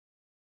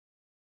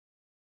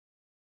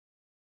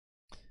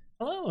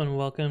Hello and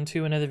welcome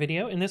to another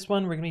video. In this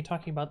one, we're going to be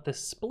talking about the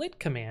split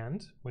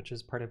command, which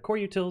is part of core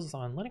utils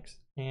on Linux,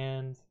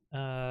 and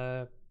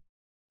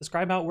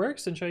describe how it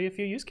works and show you a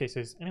few use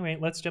cases. Anyway,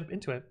 let's jump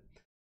into it.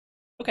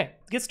 Okay,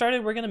 to get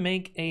started, we're going to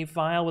make a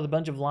file with a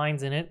bunch of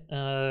lines in it.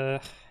 I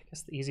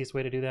guess the easiest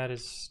way to do that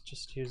is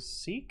just use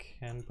seek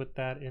and put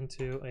that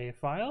into a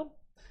file.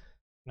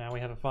 Now we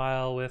have a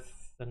file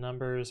with the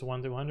numbers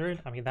 1 to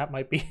 100. I mean, that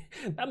might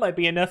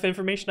be enough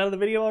information out of the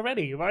video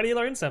already. You've already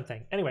learned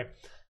something. Anyway.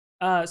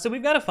 So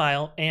we've got a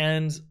file,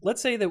 and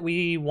let's say that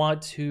we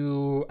want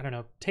to, I don't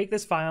know, take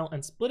this file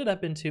and split it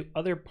up into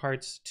other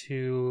parts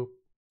to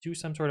do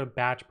some sort of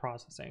batch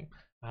processing.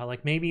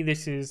 Like maybe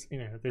this is,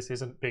 this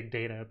isn't big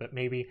data, but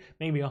maybe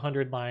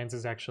 100 lines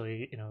is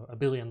actually, a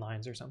billion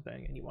lines or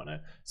something, and you want to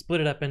split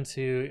it up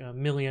into a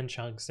million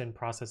chunks and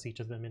process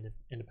each of them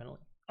independently.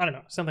 I don't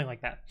know, something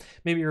like that.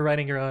 Maybe you're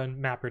writing your own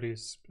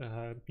MapReduce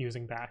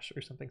using Bash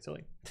or something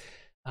silly.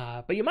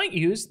 But you might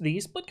use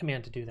the split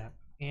command to do that.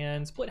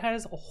 And split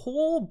has a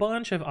whole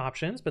bunch of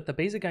options, but the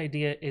basic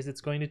idea is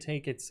it's going to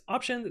take its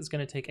options, it's going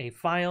to take a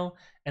file,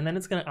 and then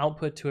it's going to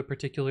output to a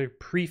particular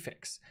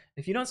prefix.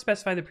 If you don't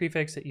specify the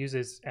prefix, it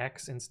uses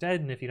X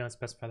instead, and if you don't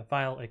specify the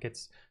file, it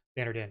gets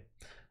standard in.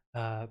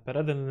 But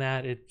other than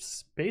that,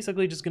 it's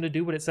basically just going to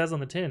do what it says on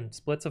the tin,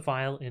 splits a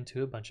file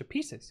into a bunch of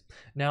pieces.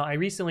 Now, I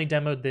recently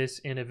demoed this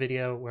in a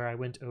video where I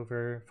went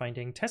over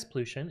finding test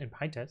pollution in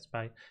PyTest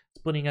by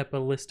splitting up a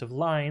list of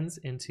lines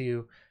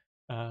into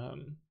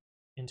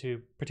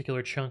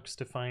particular chunks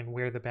to find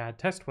where the bad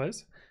test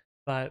was,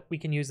 but we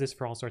can use this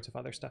for all sorts of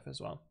other stuff as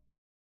well.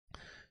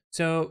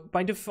 So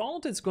by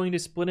default, it's going to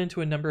split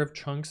into a number of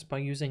chunks by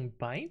using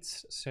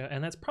bytes.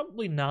 And that's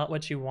probably not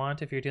what you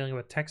want if you're dealing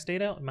with text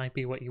data. It might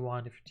be what you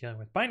want if you're dealing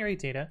with binary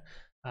data.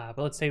 But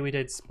let's say we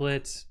did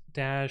split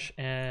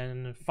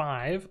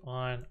 -n5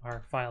 on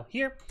our file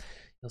here.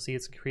 You'll see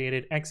it's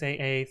created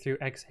XAA through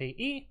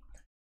XAE.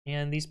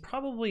 And these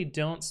probably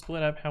don't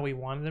split up how we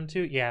wanted them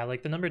to. Yeah,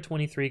 like the number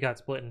 23 got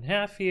split in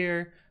half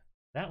here.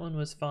 That one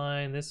was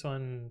fine. This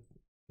one,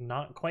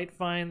 not quite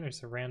fine.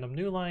 There's a random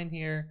new line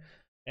here.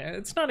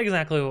 It's not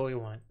exactly what we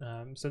want.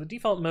 So the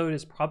default mode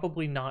is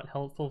probably not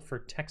helpful for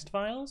text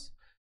files.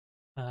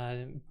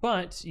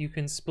 But you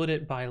can split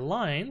it by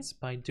lines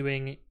by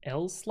doing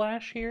l/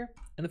 here.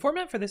 And the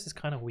format for this is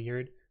kind of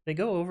weird. They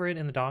go over it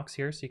in the docs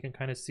here, so you can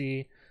kind of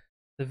see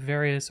the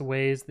various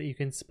ways that you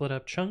can split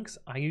up chunks.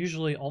 I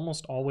usually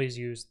almost always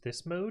use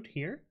this mode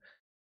here,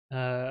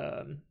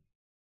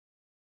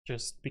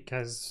 just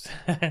because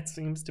it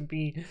seems to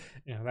be,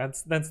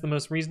 that's the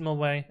most reasonable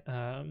way.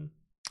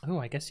 Oh,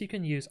 I guess you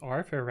can use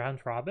R for round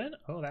robin.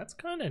 Oh, that's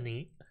kind of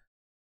neat.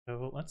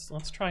 So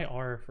let's try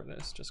R for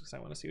this, just because I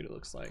want to see what it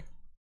looks like.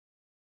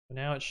 So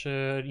now it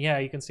should, yeah,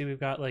 you can see we've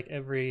got like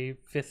every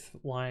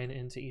 5th line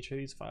into each of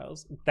these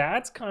files.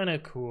 That's kind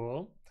of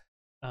cool.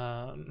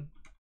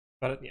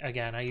 But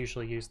again, I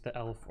usually use the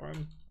L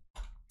form,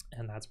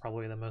 and that's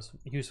probably the most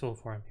useful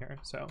form here.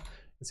 So you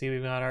can see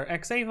we've got our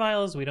XA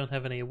files. We don't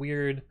have any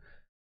weird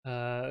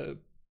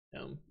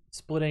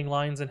splitting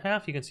lines in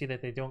half. You can see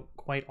that they don't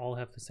quite all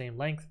have the same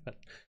length, but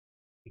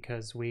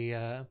because we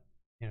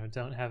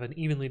don't have an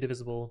evenly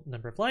divisible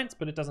number of lines,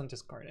 but it doesn't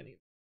discard any.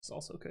 It's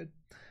also good.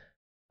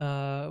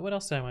 What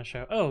else did I want to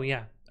show? Oh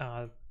yeah,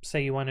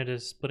 say you wanted to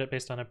split it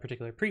based on a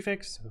particular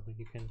prefix, so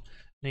you can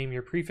name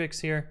your prefix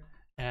here.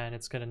 And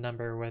it's going to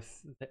number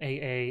with the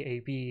AA,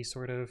 AB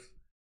sort of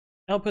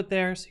output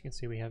there. So you can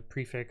see we have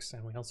prefix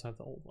and we also have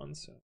the old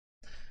ones. So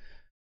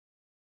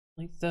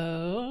like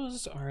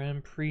those,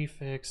 RM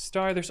prefix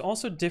star. There's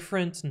also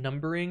different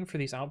numbering for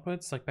these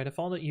outputs. Like by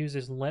default, it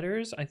uses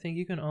letters. I think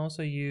you can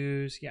also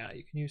use,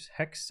 you can use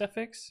hex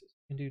suffix.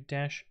 You can do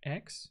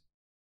 -x.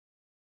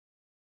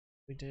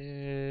 We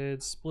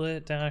did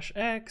split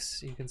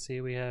 -x. You can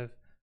see we have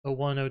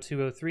 01,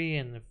 02, 03.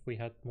 And if we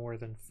had more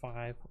than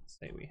 5, let's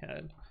say we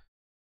had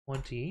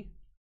 20,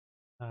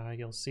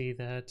 you'll see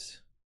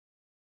that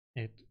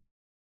it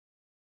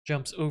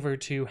jumps over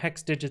to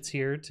hex digits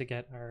here to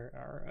get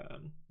our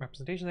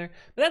representation there.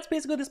 But that's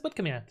basically the split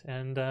command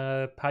and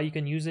how you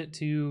can use it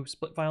to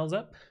split files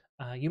up.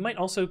 You might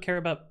also care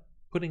about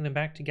putting them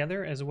back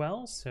together as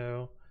well.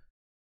 So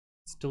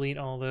let's delete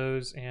all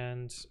those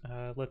and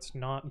let's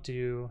not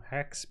do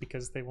hex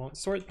because they won't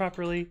sort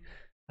properly.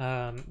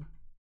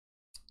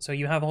 So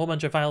you have a whole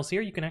bunch of files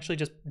here. You can actually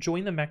just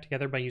join them back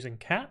together by using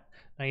cat.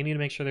 Now you need to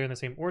make sure they're in the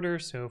same order.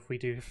 So if we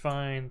do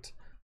find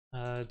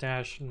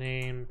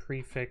 -name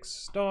prefix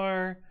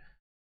star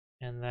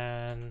and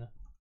then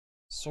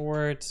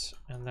sort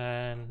and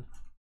then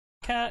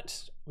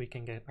cat, we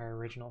can get our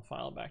original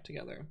file back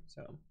together.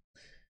 So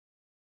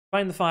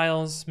find the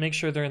files, make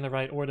sure they're in the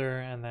right order,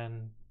 and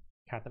then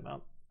cat them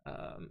out.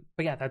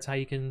 But yeah, that's how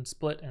you can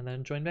split and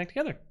then join back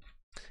together.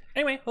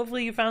 Anyway,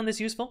 hopefully you found this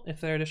useful.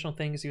 If there are additional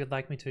things you would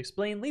like me to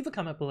explain, leave a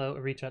comment below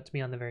or reach out to me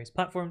on the various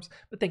platforms.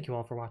 But thank you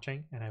all for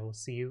watching, and I will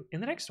see you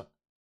in the next one.